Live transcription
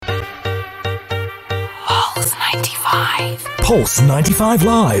Pulse 95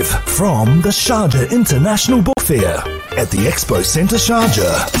 Live from the Sharjah International Book Fair at the Expo Centre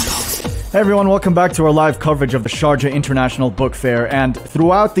Sharjah. Hey everyone, welcome back to our live coverage of the Sharjah International Book Fair. And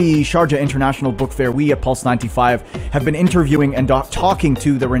throughout the Sharjah International Book Fair, we at Pulse 95 have been interviewing and talking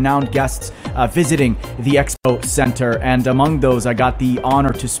to the renowned guests visiting the Expo Center. And among those, I got the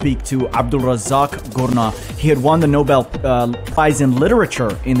honor to speak to Abdul Razzaq Gurna. He had won the Nobel Prize in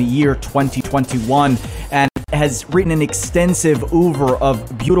Literature in the year 2021 and has written an extensive oeuvre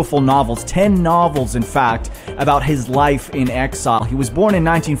of beautiful novels, 10 novels in fact, about his life in exile. He was born in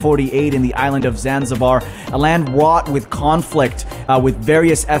 1948 in the island of Zanzibar, a land wrought with conflict, with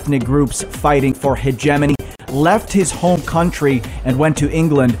various ethnic groups fighting for hegemony. Left his home country and went to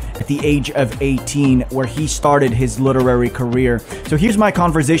England at the age of 18, where he started his literary career. So here's my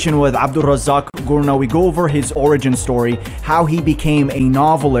conversation with Abdul Razzaq Gurna. We go over his origin story, how he became a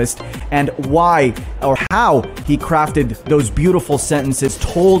novelist, and why or how he crafted those beautiful sentences,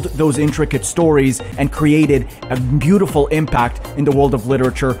 told those intricate stories, and created a beautiful impact in the world of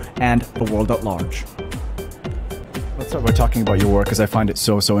literature and the world at large. Let's start by talking about your work, because I find it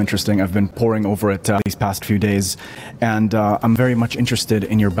so interesting. I've been poring over it these past few days, and I'm very much interested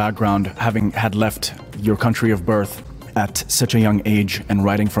in your background, having had left your country of birth at such a young age and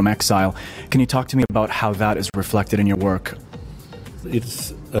writing from exile. Can you talk to me about how that is reflected in your work?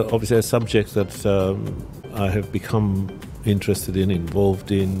 It's obviously a subject that I have become interested in,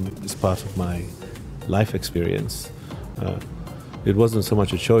 involved in, as part of my life experience. It wasn't so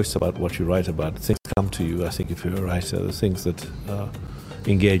much a choice about what you write about. Things come to you, I think, if you're a writer. The things that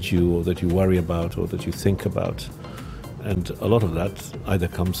engage you, or that you worry about, or that you think about. And a lot of that either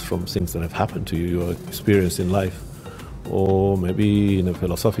comes from things that have happened to you, your experience in life, or maybe in a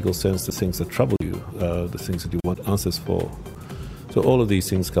philosophical sense, the things that trouble you, the things that you want answers for. So all of these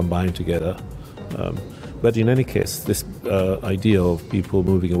things combine together. But in any case, this idea of people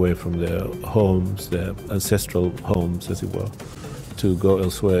moving away from their homes, their ancestral homes, as it were, to go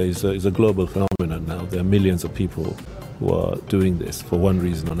elsewhere is a global phenomenon now. There are millions of people who are doing this for one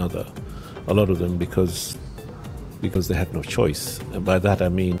reason or another. A lot of them because they have no choice. And by that I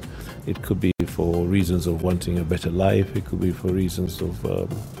mean it could be for reasons of wanting a better life, it could be for reasons of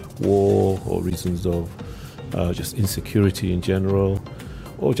war, or reasons of just insecurity in general,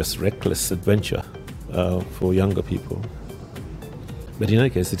 or just reckless adventure for younger people. But in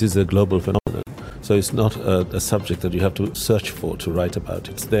any case, it is a global phenomenon. So it's not a subject that you have to search for to write about.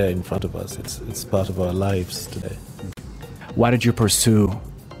 It's there in front of us. It's part of our lives today. Why did you pursue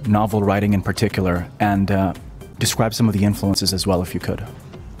novel writing in particular, and describe some of the influences as well, if you could?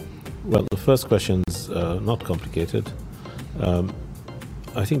 Well, the first question is not complicated.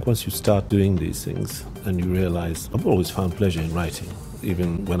 I think once you start doing these things and you realize, I've always found pleasure in writing,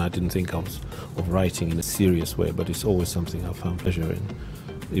 even when I didn't think of writing in a serious way, but it's always something I found pleasure in,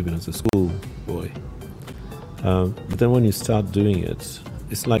 even as a school boy. But then when you start doing it,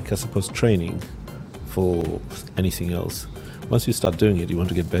 it's like, I suppose, training for anything else. Once you start doing it, you want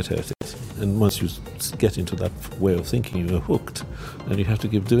to get better at it. And once you get into that way of thinking, you're hooked, and you have to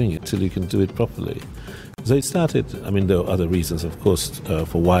keep doing it till you can do it properly. So it started, there are other reasons, of course,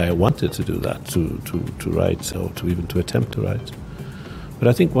 for why I wanted to do that, to write, or to even to attempt to write. But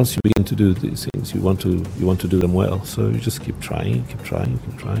I think once you begin to do these things, you want to do them well. So you just keep trying,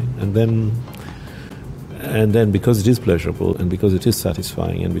 and then because it is pleasurable, and because it is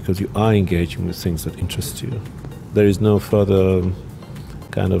satisfying, and because you are engaging with things that interest you, there is no further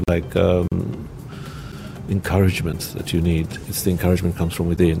kind of like encouragement that you need. It's the encouragement comes from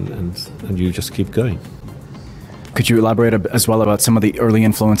within, and you just keep going. Could you elaborate as well about some of the early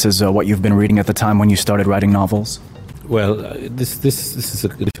influences, what you've been reading at the time when you started writing novels? Well, this is a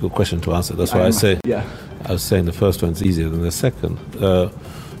difficult question to answer. That's why I was saying the first one's easier than the second,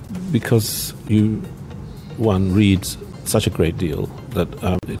 because one reads such a great deal that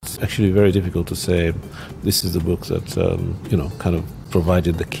it's actually very difficult to say this is the book that kind of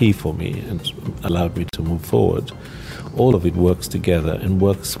provided the key for me and allowed me to move forward. All of it works together and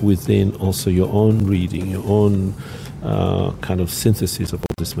works within also your own reading, your own kind of synthesis of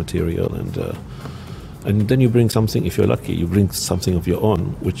all this material, and then you bring something. If you're lucky, you bring something of your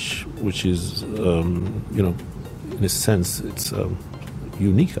own, which is in a sense it's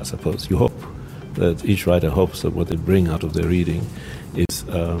unique, I suppose. You hope that each writer hopes that what they bring out of their reading is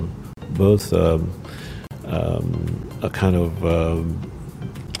both a kind of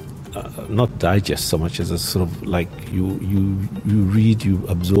not digest so much as a sort of like you read, you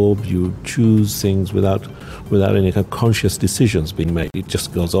absorb, you choose things without any kind of conscious decisions being made. It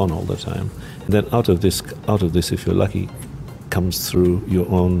just goes on all the time, and then out of this, if you're lucky, comes through your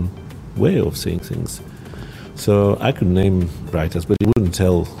own way of seeing things. So I could name writers, but it wouldn't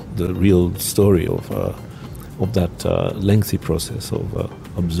tell the real story of that lengthy process of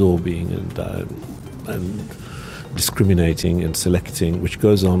absorbing and discriminating and selecting, which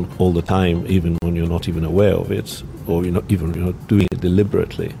goes on all the time, even when you're not even aware of it, or you're not doing it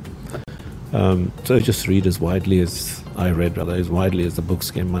deliberately. So I just read as widely as the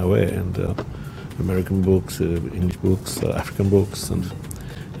books came my way, and American books, English books, African books,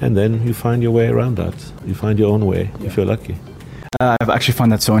 and then you find your way around that. You find your own way, if you're lucky. I've actually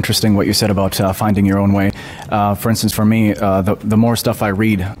found that so interesting what you said about finding your own way. For instance, for me, the more stuff I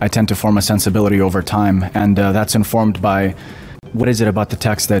read, I tend to form a sensibility over time, and that's informed by what is it about the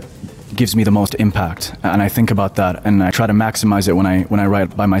text that gives me the most impact. And I think about that, and I try to maximize it when I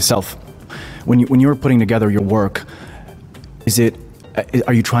write by myself. When you're putting together your work,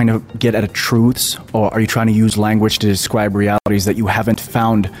 are you trying to get at truths, or are you trying to use language to describe realities that you haven't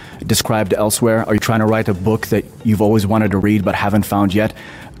found described elsewhere? Are you trying to write a book that you've always wanted to read but haven't found yet?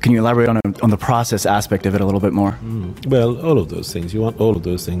 Can you elaborate on the process aspect of it a little bit more? Well, all of those things. You want all of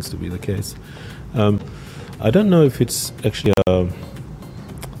those things to be the case. I don't know if it's actually a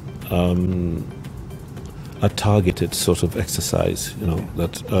targeted sort of exercise,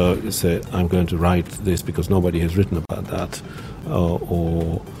 that you say, I'm going to write this because nobody has written about that,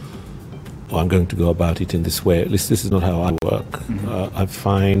 or I'm going to go about it in this way. At least this is not how I work. Mm-hmm. I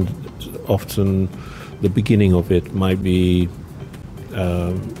find often the beginning of it might be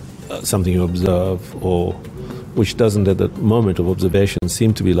something you observe, or which doesn't at the moment of observation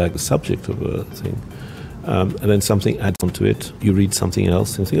seem to be like the subject of a thing. And then something adds on to it. You read something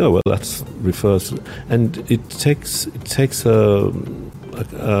else and think, oh well, that refers to, and it takes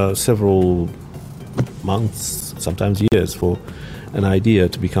several months, sometimes years, for an idea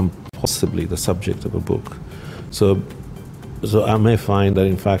to become possibly the subject of a book. So I may find that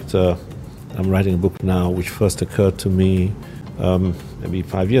in fact I'm writing a book now which first occurred to me maybe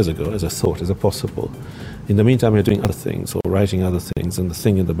 5 years ago as a thought, as a possible. In the meantime, you're doing other things or writing other things, and the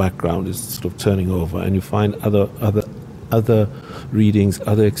thing in the background is sort of turning over, and you find other readings,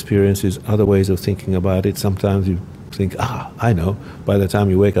 other experiences, other ways of thinking about it. Sometimes you think, I know. By the time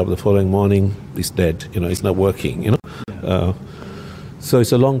you wake up the following morning, it's dead. It's not working. So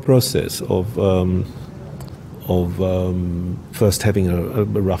it's a long process of first having a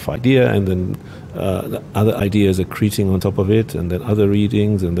rough idea, and then the other ideas accreting on top of it, and then other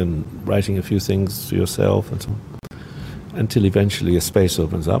readings, and then writing a few things to yourself, and so on, until eventually a space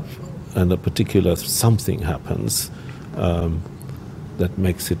opens up and a particular something happens that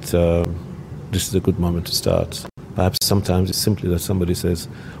makes it, this is a good moment to start. Perhaps sometimes it's simply that somebody says,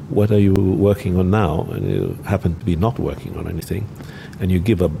 what are you working on now? And you happen to be not working on anything, and you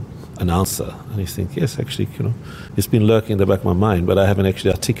give an answer, and you think, yes, actually, it's been lurking in the back of my mind, but I haven't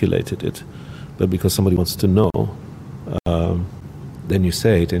actually articulated it. But because somebody wants to know, then you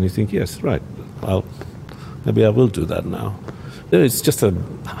say it, and you think, yes, right, maybe I will do that now. It's just a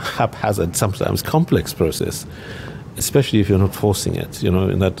haphazard, sometimes complex process, especially if you're not forcing it,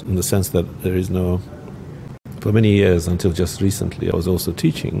 in the sense that there is no. For many years, until just recently, I was also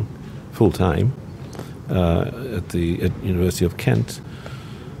teaching full-time at the University of Kent.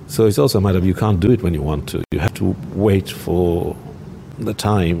 So it's also a matter of you can't do it when you want to. You have to wait for the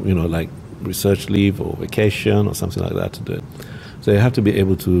time, like research leave or vacation or something like that to do it. So you have to be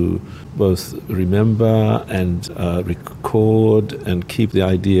able to both remember and record and keep the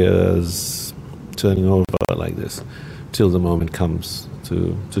ideas turning over like this till the moment comes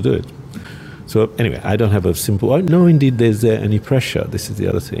to do it. So anyway, I don't have a simple, no, indeed, there's there any pressure. This is the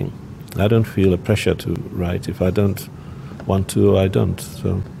other thing. I don't feel a pressure to write. If I don't want to, I don't.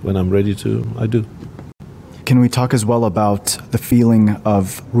 So when I'm ready to, I do. Can we talk as well about the feeling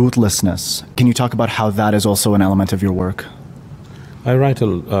of ruthlessness? Can you talk about how that is also an element of your work? I write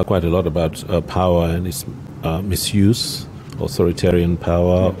quite a lot about power and its misuse, authoritarian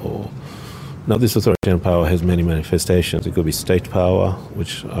power. Now, this authoritarian power has many manifestations. It could be state power,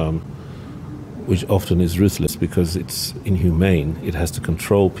 which often is ruthless because it's inhumane. It has to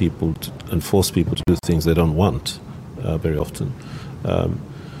control people and force people to do things they don't want very often.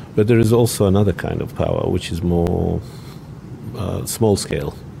 But there is also another kind of power, which is more small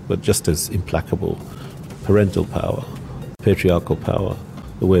scale, but just as implacable. Parental power, patriarchal power,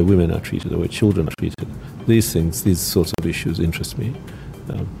 the way women are treated, the way children are treated. These things, these sorts of issues interest me.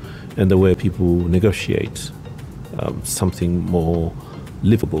 And the way people negotiate something more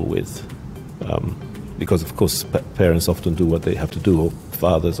livable with. Because, of course, parents often do what they have to do, or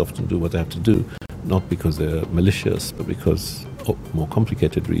fathers often do what they have to do, not because they're malicious, but because of more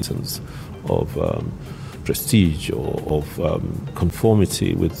complicated reasons of prestige or of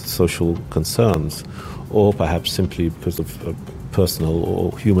conformity with social concerns, or perhaps simply because of personal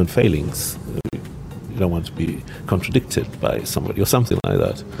or human failings. You don't want to be contradicted by somebody or something like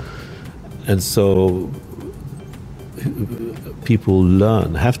that. And so people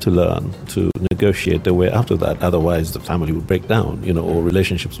have to learn to negotiate their way out of that. Otherwise, the family would break down, or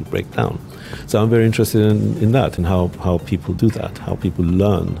relationships would break down. So I'm very interested in that, in how people do that, how people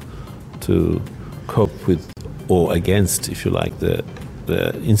learn to cope with or against, if you like, the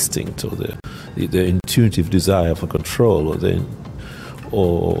instinct or the intuitive desire for control,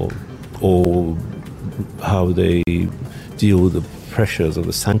 or how they deal with the pressures or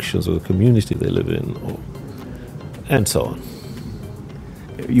the sanctions of the community they live in, and so on.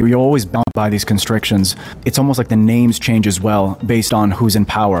 You're always bound by these constrictions. It's almost like the names change as well based on who's in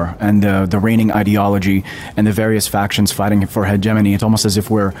power and the reigning ideology and the various factions fighting for hegemony. It's almost as if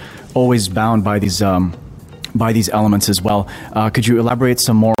we're always bound by these elements as well. Could you elaborate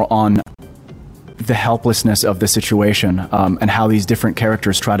some more on the helplessness of the situation and how these different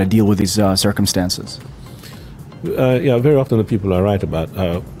characters try to deal with these circumstances? Very often the people are right about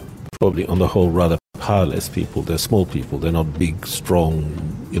probably on the whole rather powerless people. They're small people. They're not big, strong,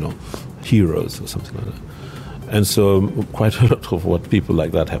 heroes or something like that. And so quite a lot of what people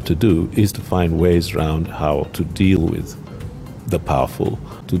like that have to do is to find ways around how to deal with the powerful,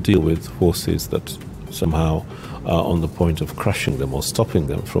 to deal with forces that somehow are on the point of crushing them or stopping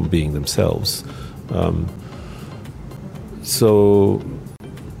them from being themselves. So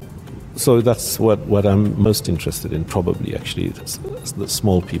that's what I'm most interested in, probably, actually, the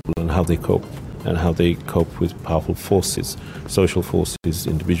small people and how they cope with powerful forces, social forces,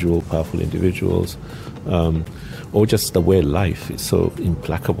 powerful individuals, or just the way life is so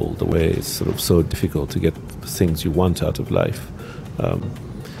implacable, the way it's sort of so difficult to get the things you want out of life.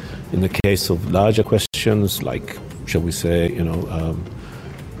 In the case of larger questions, like, shall we say,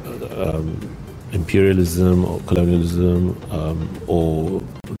 imperialism or colonialism, or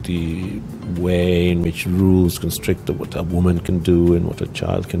the way in which rules constrict what a woman can do and what a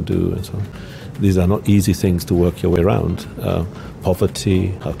child can do, and so on. These are not easy things to work your way around. Poverty,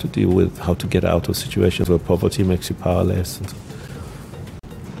 how to get out of situations where poverty makes you powerless. And so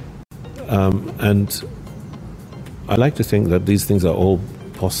on. And I like to think that these things are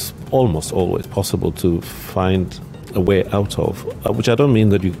almost always possible to find a way out of, which I don't mean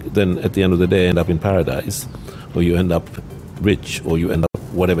that you then at the end of the day end up in paradise, or you end up rich, or you end up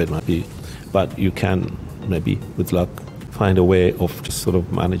whatever it might be, but you can maybe, with luck, find a way of just sort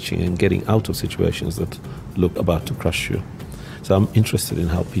of managing and getting out of situations that look about to crush you. So I'm interested in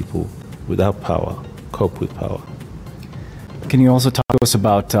how people without power cope with power. Can you also talk to us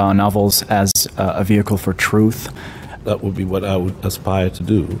about novels as a vehicle for truth? That would be what I would aspire to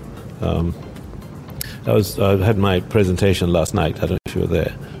do. I had my presentation last night. I don't know if you were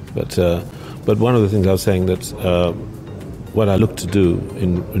there, but one of the things I was saying that what I look to do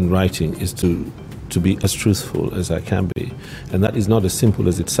in writing is to be as truthful as I can be, and that is not as simple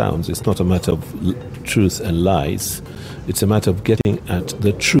as it sounds. It's not a matter of truth and lies. It's a matter of getting at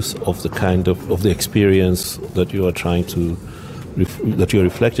the truth of the kind of the experience that you are trying to that you're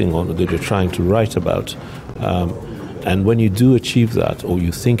reflecting on, that you're trying to write about. And when you do achieve that, or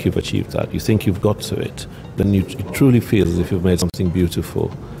you think you've achieved that, you think you've got to it, then it truly feels as if you've made something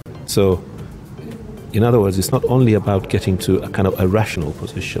beautiful. So, in other words, it's not only about getting to a kind of a rational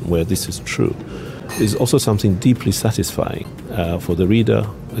position where this is true. It's also something deeply satisfying for the reader,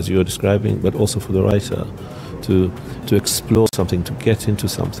 as you're describing, but also for the writer, to explore something, to get into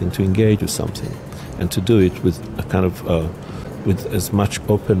something, to engage with something, and to do it with a kind of with as much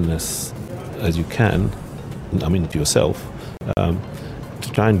openness as you can. I mean, to yourself,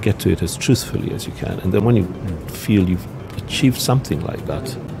 to try and get to it as truthfully as you can. And then when you feel you've achieved something like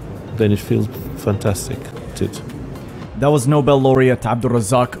that, then it feels fantastic. That was Nobel laureate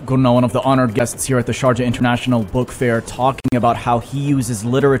Abdulrazak Gurnah, one of the honored guests here at the Sharjah International Book Fair, talking about how he uses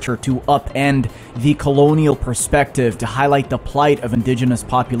literature to upend the colonial perspective, to highlight the plight of indigenous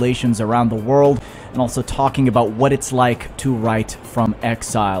populations around the world, and also talking about what it's like to write from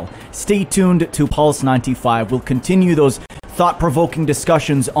exile. Stay tuned to Pulse 95. We'll continue those thought-provoking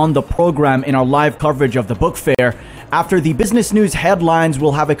discussions on the program in our live coverage of the book fair. After the business news headlines,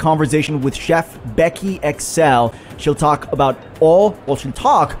 we'll have a conversation with Chef Becky Excel. She'll talk all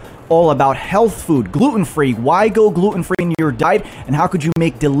about health food, gluten-free. Why go gluten-free in your diet, and how could you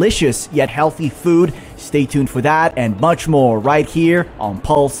make delicious yet healthy food? Stay tuned for that and much more right here on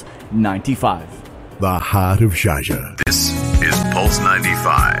Pulse 95. The heart of Sharjah. This is Pulse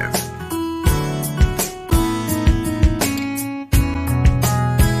 95.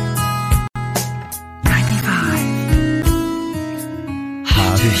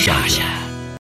 Sharjah.